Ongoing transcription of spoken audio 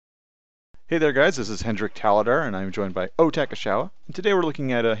Hey there guys, this is Hendrick Tallardar and I'm joined by OhTakashawa. And today we're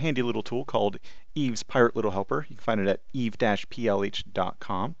looking at a handy little tool called Eve's Pirate Little Helper. You can find it at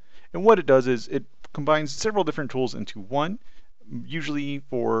eve-plh.com. And what it does is it combines several different tools into one, usually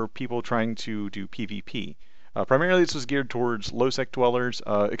for people trying to do PvP. Primarily this is geared towards low-sec dwellers.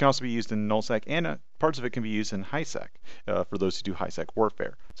 It can also be used in null-sec and parts of it can be used in high-sec for those who do high-sec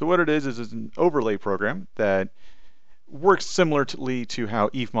warfare. So what it is an overlay program that works similarly to how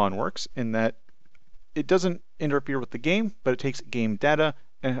EveMon works in that it doesn't interfere with the game, but it takes game data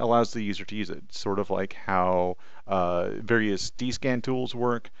and allows the user to use it. Sort of like how various DScan tools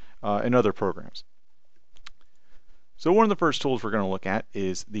work in other programs. So one of the first tools we're going to look at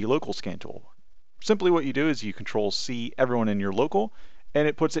is the local scan tool. Simply what you do is you Control-C everyone in your local, and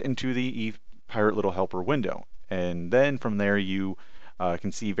it puts it into the Eve Pirate Little Helper window. And then from there you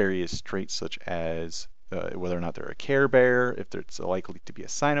can see various traits such as whether or not they're a Care Bear, if it's likely to be a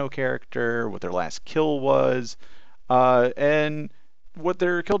Sino character, what their last kill was, and what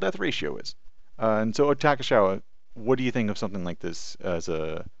their kill-death ratio is. And so, OhTakashawa, what do you think of something like this as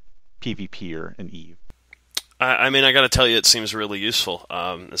a PvPer in Eve? I mean, I got to tell you, it seems really useful.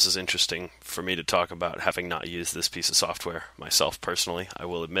 This is interesting for me to talk about, having not used this piece of software myself personally, I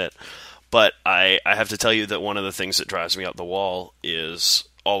will admit. But I have to tell you that one of the things that drives me up the wall is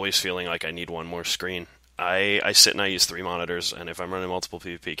always feeling like I need one more screen. I sit and I use 3 monitors, and if I'm running multiple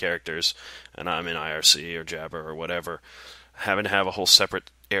PvP characters, and I'm in IRC or Jabber or whatever, having to have a whole separate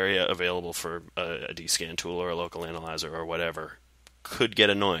area available for a DScan tool or a local analyzer or whatever could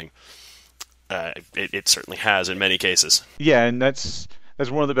get annoying. It certainly has in many cases. Yeah, and that's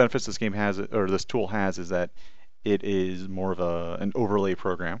one of the benefits this game has, or this tool has, is that it is more of an overlay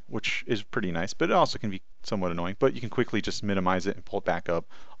program, which is pretty nice, but it also can be somewhat annoying. But you can quickly just minimize it and pull it back up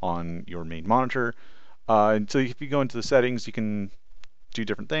on your main monitor. And so if you go into the settings, you can do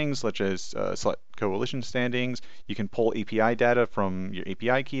different things, such as select coalition standings. You can pull API data from your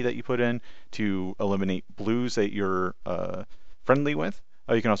API key that you put in to eliminate blues that you're friendly with.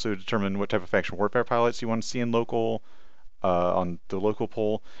 You can also determine what type of faction warfare pilots you want to see in local, on the local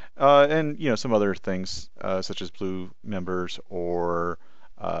poll, and some other things such as blue members or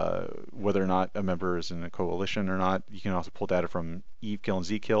whether or not a member is in a coalition or not. You can also pull data from EveKill and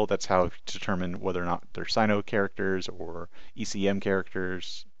ZKill. That's how you determine whether or not they're Sino characters or ECM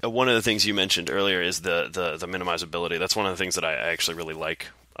characters. One of the things you mentioned earlier is the minimizability. That's one of the things that I actually really like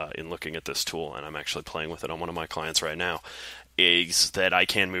in looking at this tool, and I'm actually playing with it on one of my clients right now, is that I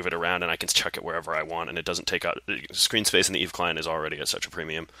can move it around and I can chuck it wherever I want, and it doesn't take out screen space. In the Eve client is already at such a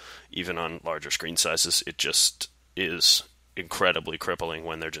premium, even on larger screen sizes. It just is incredibly crippling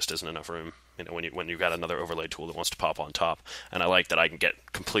when there just isn't enough room. When you've got another overlay tool that wants to pop on top, and I like that I can get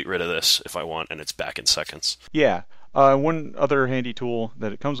complete rid of this if I want, and it's back in seconds. Yeah. One other handy tool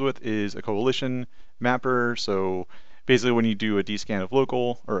that it comes with is a coalition mapper. So basically, when you do a DScan of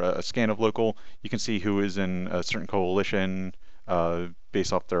local or a scan of local, you can see who is in a certain coalition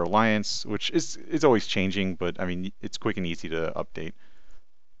based off their alliance, which is always changing, but I mean it's quick and easy to update.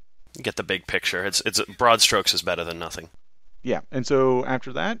 You get the big picture. It's broad strokes is better than nothing. Yeah, and so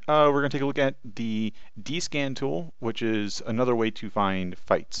after that, we're going to take a look at the DScan tool, which is another way to find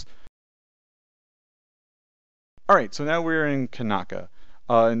fights. Alright, so now we're in Kanaka.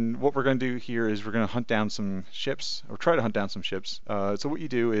 And what we're going to do here is we're going to hunt down some ships, or try to hunt down some ships. So what you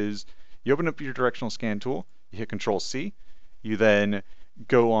do is you open up your directional scan tool, you hit Control-C, you then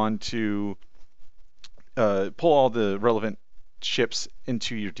go on to pull all the relevant ships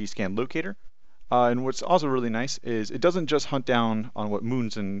into your DScan locator. And what's also really nice is it doesn't just hunt down on what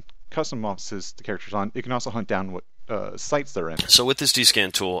moons and custom offices the character's on, it can also hunt down what sites they're in. So with this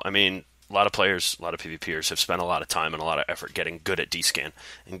DScan tool, I mean, a lot of players, a lot of PvPers have spent a lot of time and a lot of effort getting good at DScan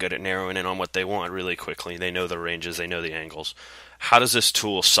and good at narrowing in on what they want really quickly. They know the ranges, they know the angles. How does this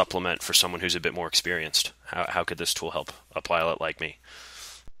tool supplement for someone who's a bit more experienced? How could this tool help a pilot like me?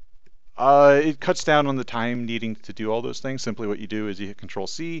 It cuts down on the time needing to do all those things. Simply what you do is you hit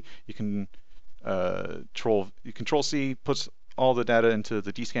Control-C, you can Control-C puts all the data into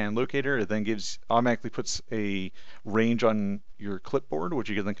the DScan locator. It then automatically puts a range on your clipboard, which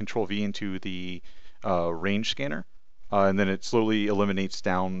you can then Control-V into the range scanner, and then it slowly eliminates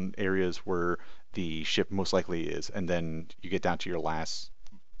down areas where the ship most likely is, and then you get down to your last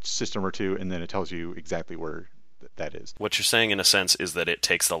system or two, and then it tells you exactly where that is. What you're saying in a sense is that it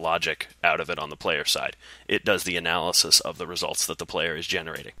takes the logic out of it on the player side. It does the analysis of the results that the player is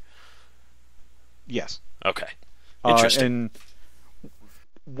generating. Yes. Okay. Interesting. And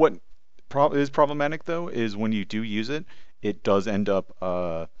what is problematic, though, is when you do use it, it does end up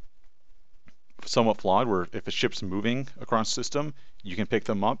somewhat flawed, where if a ship's moving across the system, you can pick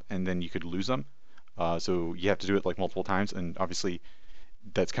them up and then you could lose them. So you have to do it like multiple times, and obviously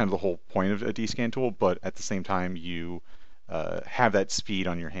that's kind of the whole point of a D-scan tool. But at the same time, you have that speed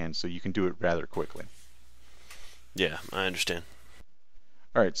on your hands, so you can do it rather quickly. Yeah, I understand.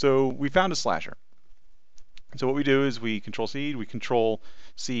 All right, so we found a slasher. So what we do is we control C, we control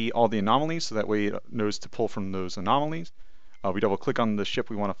C all the anomalies, so that way it knows to pull from those anomalies. We double click on the ship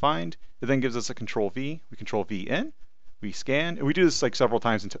we want to find. It then gives us a control V. We control V in, we scan, and we do this like several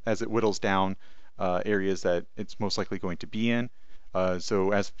times as it whittles down areas that it's most likely going to be in.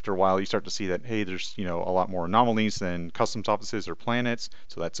 So after a while, you start to see that, hey, there's a lot more anomalies than customs offices or planets,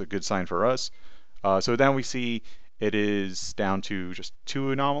 so that's a good sign for us. So now we see it is down to just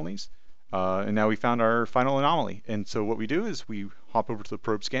 2 anomalies, and now we found our final anomaly. And so what we do is we hop over to the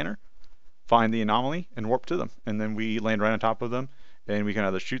probe scanner, find the anomaly, and warp to them, and then we land right on top of them, and we can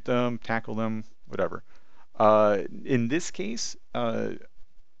either shoot them, tackle them, whatever. In this case,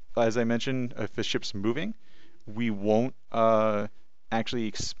 as I mentioned, if the ship's moving, we won't actually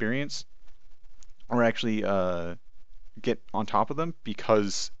experience or actually get on top of them,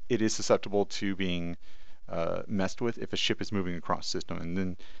 because it is susceptible to being messed with if a ship is moving across the system. And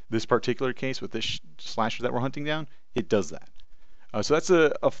in this particular case with this slasher that we're hunting down, it does that. So that's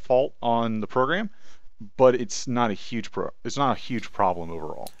a fault on the program, but it's not a huge problem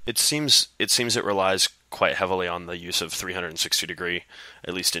overall. It seems it relies quite heavily on the use of 360 degree,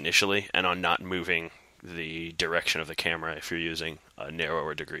 at least initially, and on not moving the direction of the camera if you're using a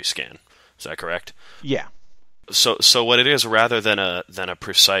narrower degree scan. Is that correct? Yeah. So what it is, rather than a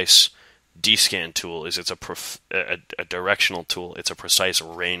precise D-scan tool, is it's a directional tool. It's a precise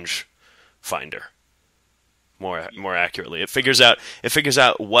range finder. More accurately, it figures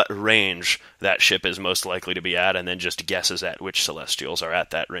out what range that ship is most likely to be at, and then just guesses at which celestials are at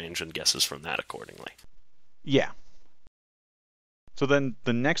that range and guesses from that accordingly. Yeah. So then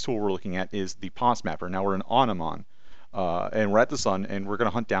the next tool we're looking at is the POS Mapper. Now we're in Onamon, and we're at the sun, and we're going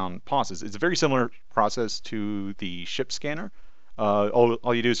to hunt down POSes. It's a very similar process to the ship scanner.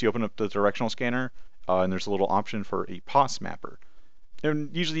 All you do is you open up the directional scanner, and there's a little option for a POS Mapper.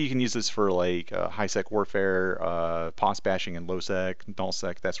 And usually you can use this for like high-sec warfare, POS bashing and low-sec,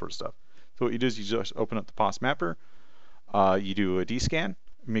 null-sec, that sort of stuff. So what you do is you just open up the POS Mapper, you do a D-scan,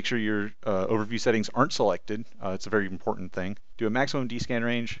 make sure your overview settings aren't selected. It's a very important thing. Do a maximum D-scan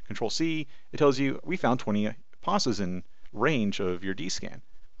range, Control C. It tells you we found 20 POSes in range of your D-scan.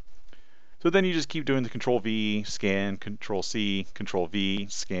 So then you just keep doing the Control V, scan, Control C, Control V,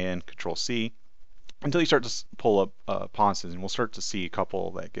 scan, Control C, until you start to pull up POSes, and we'll start to see a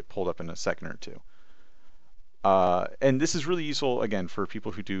couple that get pulled up in a second or two. And this is really useful, again, for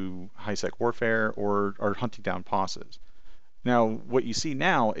people who do high-sec warfare or are hunting down POSes. Now, what you see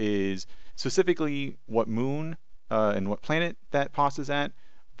now is specifically what moon and what planet that POS is at,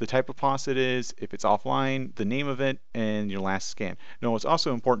 the type of POS it is, if it's offline, the name of it, and your last scan. Now, what's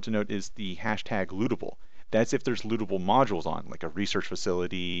also important to note is the hashtag lootable. That's if there's lootable modules on, like a research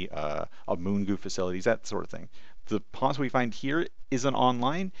facility, a moon goof facilities, that sort of thing. The POS we find here isn't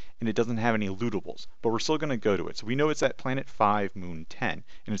online, and it doesn't have any lootables, but we're still going to go to it. So we know it's at Planet 5, Moon 10,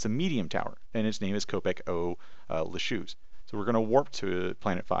 and it's a medium tower, and its name is Kopek O Lachuz. So we're going to warp to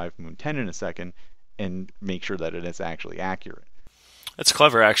Planet 5, Moon 10 in a second, and make sure that it is actually accurate. That's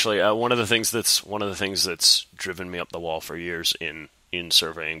clever, actually. One of the things that's driven me up the wall for years in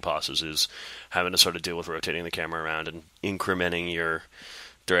surveying POSes is having to sort of deal with rotating the camera around and incrementing your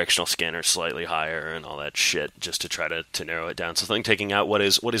directional scanner slightly higher and all that shit just to try to narrow it down. So taking out what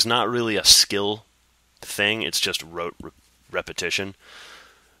is not really a skill thing, it's just rote repetition.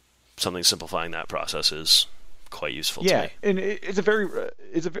 Something simplifying that process is quite useful to me. Yeah, and it's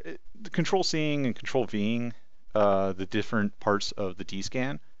the Control C'ing and Control V'ing the different parts of the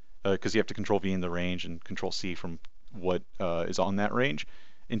D-scan, because you have to Control V in the range and Control C from what is on that range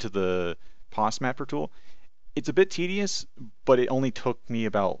into the POS Mapper tool. It's a bit tedious, but it only took me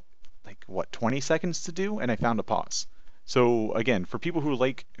about 20 seconds to do, and I found a POS. So again, for people who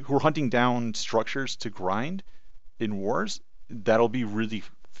are hunting down structures to grind in wars, that'll be really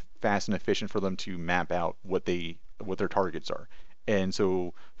fast and efficient for them to map out what their targets are. And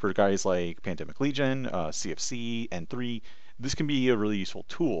so for guys like Pandemic Legion, CFC, N3, this can be a really useful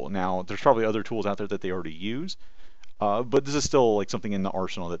tool. Now, there's probably other tools out there that they already use, but this is still something in the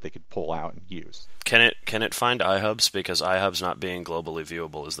arsenal that they could pull out and use. Can it find iHubs? Because iHubs not being globally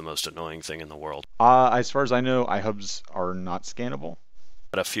viewable is the most annoying thing in the world. As far as I know, iHubs are not scannable.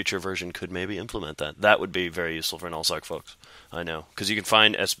 But a future version could maybe implement that. That would be very useful for nullsec folks. I know. Because you can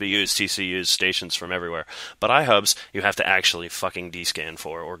find SBUs, TCUs, stations from everywhere. But iHubs, you have to actually fucking D-scan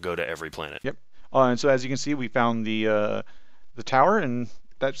for or go to every planet. Yep. And so as you can see, we found the tower, and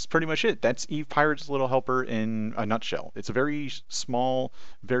that's pretty much it. That's Eve Pirate's Little Helper in a nutshell. It's a very small,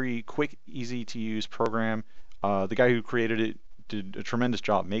 very quick, easy to use program. The guy who created it did a tremendous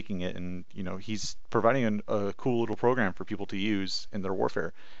job making it, and he's providing a cool little program for people to use in their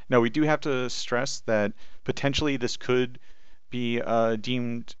warfare. Now we do have to stress that potentially this could be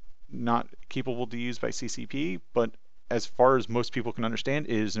deemed not capable to use by CCP, but as far as most people can understand,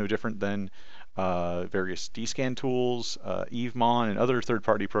 it is no different than various DScan tools, EveMon, and other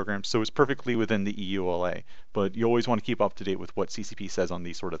third-party programs. So it's perfectly within the EULA. But you always want to keep up to date with what CCP says on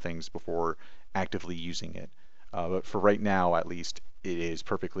these sort of things before actively using it. But for right now, at least, it is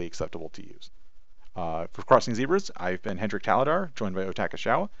perfectly acceptable to use. For Crossing Zebras, I've been Hendrick Tallardar, joined by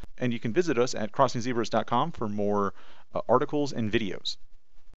OhTakashawa, and you can visit us at crossingzebras.com for more articles and videos.